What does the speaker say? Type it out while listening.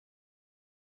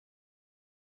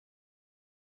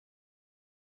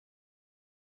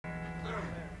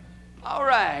All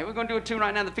right, we're going to do a tune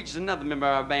right now that features another member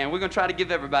of our band. We're going to try to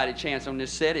give everybody a chance on this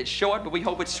set. It's short, but we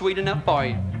hope it's sweet enough for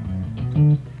you.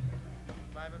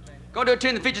 Going to do a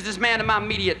tune that features this man to my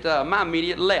immediate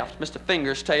left, Mr.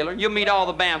 Fingers Taylor. You'll meet all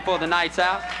the band before the night's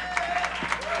out.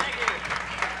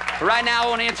 But right now, I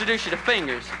want to introduce you to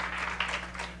Fingers.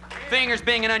 Fingers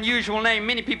being an unusual name,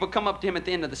 many people come up to him at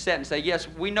the end of the set and say, yes,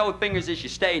 we know Fingers is your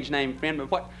stage name, friend,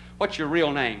 but what's your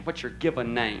real name? What's your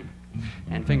given name?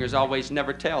 And Fingers always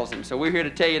never tells him. So we're here to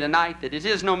tell you tonight that it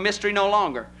is no mystery no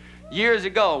longer. Years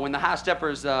ago, when the High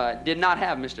Steppers did not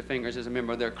have Mr. Fingers as a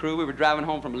member of their crew, we were driving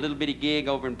home from a little bitty gig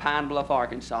over in Pine Bluff,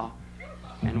 Arkansas.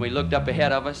 And we looked up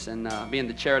ahead of us, and being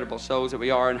the charitable souls that we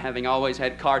are and having always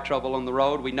had car trouble on the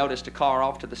road, we noticed a car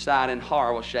off to the side in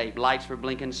horrible shape. Lights were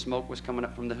blinking, smoke was coming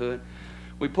up from the hood.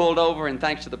 We pulled over, and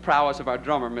thanks to the prowess of our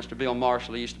drummer, Mr. Bill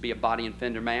Marshall, he used to be a body and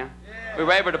fender man, we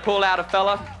were able to pull out a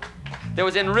fella that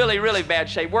was in really, really bad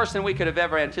shape, worse than we could have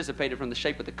ever anticipated from the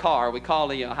shape of the car. We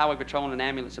called the Highway Patrol and an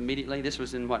ambulance immediately. This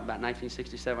was in, what, about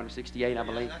 1967 or 68, I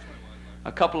believe.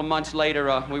 A couple of months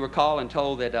later, we were called and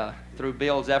told that through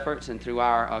Bill's efforts and through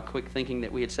our quick thinking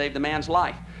that we had saved the man's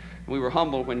life. We were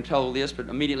humbled when told this, but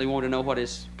immediately wanted to know what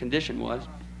his condition was.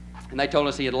 And they told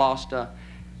us he had lost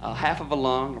half of a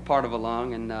lung, or part of a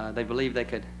lung, and they believed they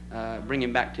could bring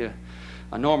him back to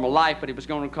a normal life, but he was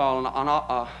going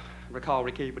to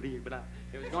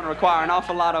it was going to require an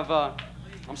awful lot of,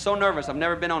 I'm so nervous, I've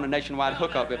never been on a nationwide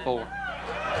hookup before.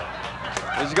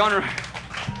 It was going to,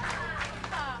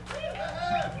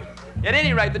 at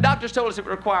any rate, the doctors told us it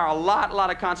would require a lot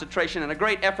of concentration and a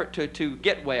great effort to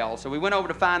get well. So we went over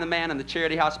to find the man in the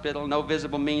charity hospital, no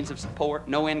visible means of support,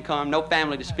 no income, no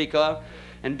family to speak of.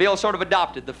 And Bill sort of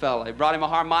adopted the fella. He brought him a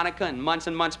harmonica, and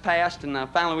months passed, and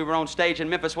finally we were on stage in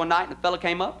Memphis one night, and the fella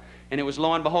came up, and it was,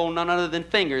 lo and behold, none other than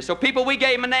Fingers. So people, we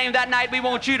gave him a name that night we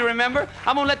want you to remember.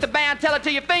 I'm going to let the band tell it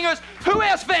to you. Fingers, who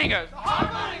is Fingers? The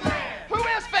harpoon man. Who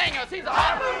is Fingers? He's a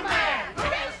harpoon man. Who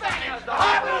is Fingers? The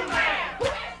harpoon man. Who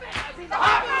is Fingers? He's a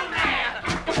harpoon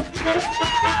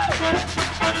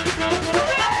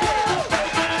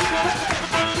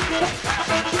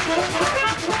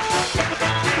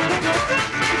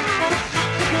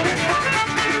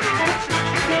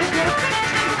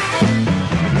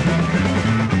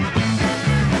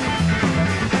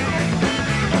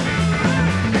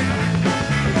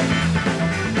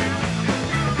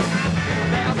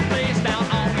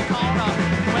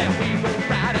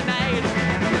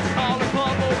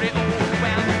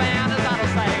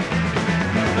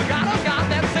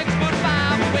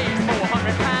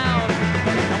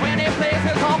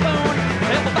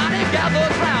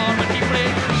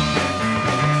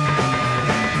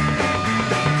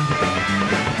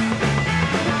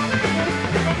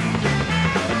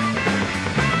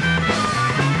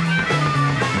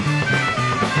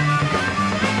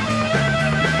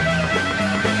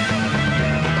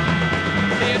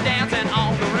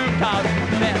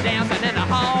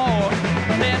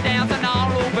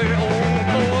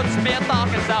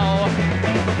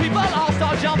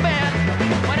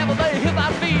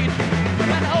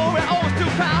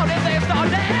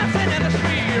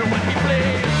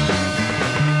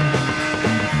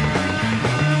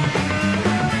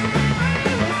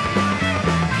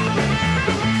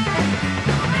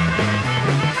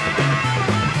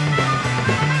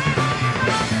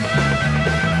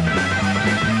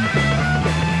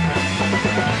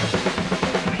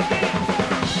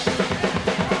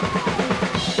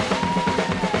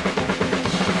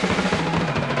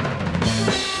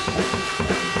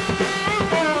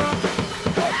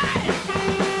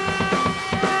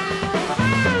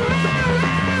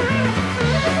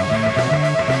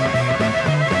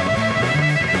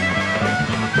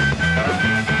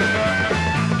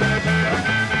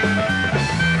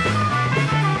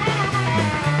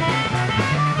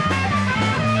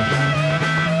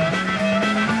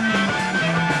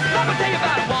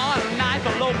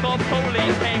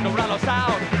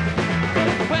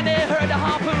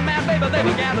They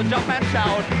began to jump and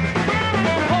shout.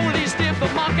 Police did the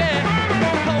monkey,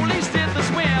 police did the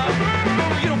swim.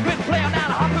 You don't quit playing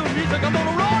that harpoon music, I'm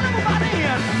gonna roll everybody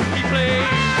in. He played.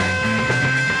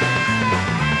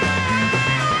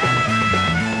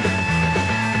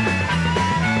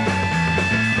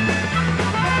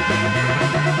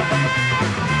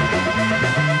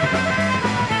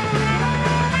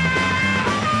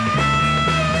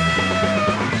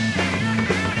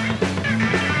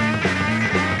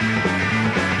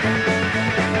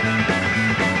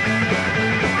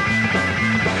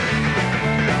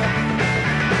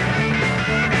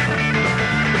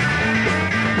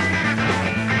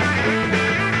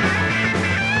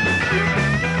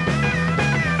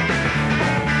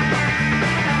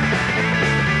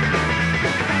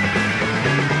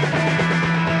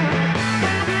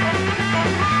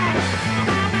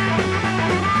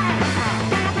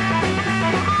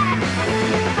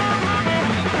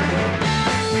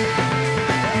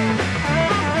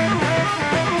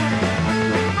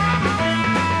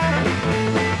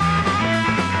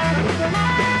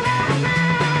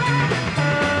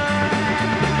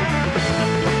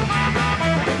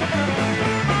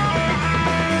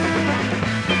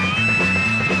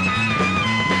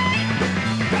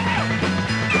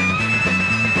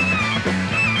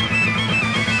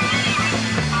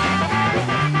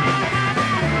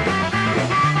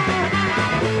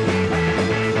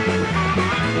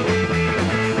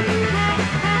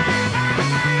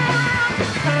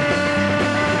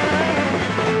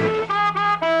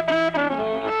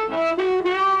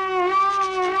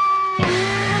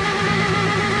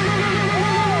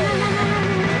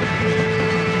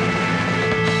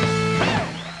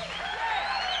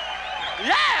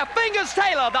 have Fingers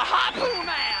Taylor, the Harpoon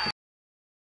Man.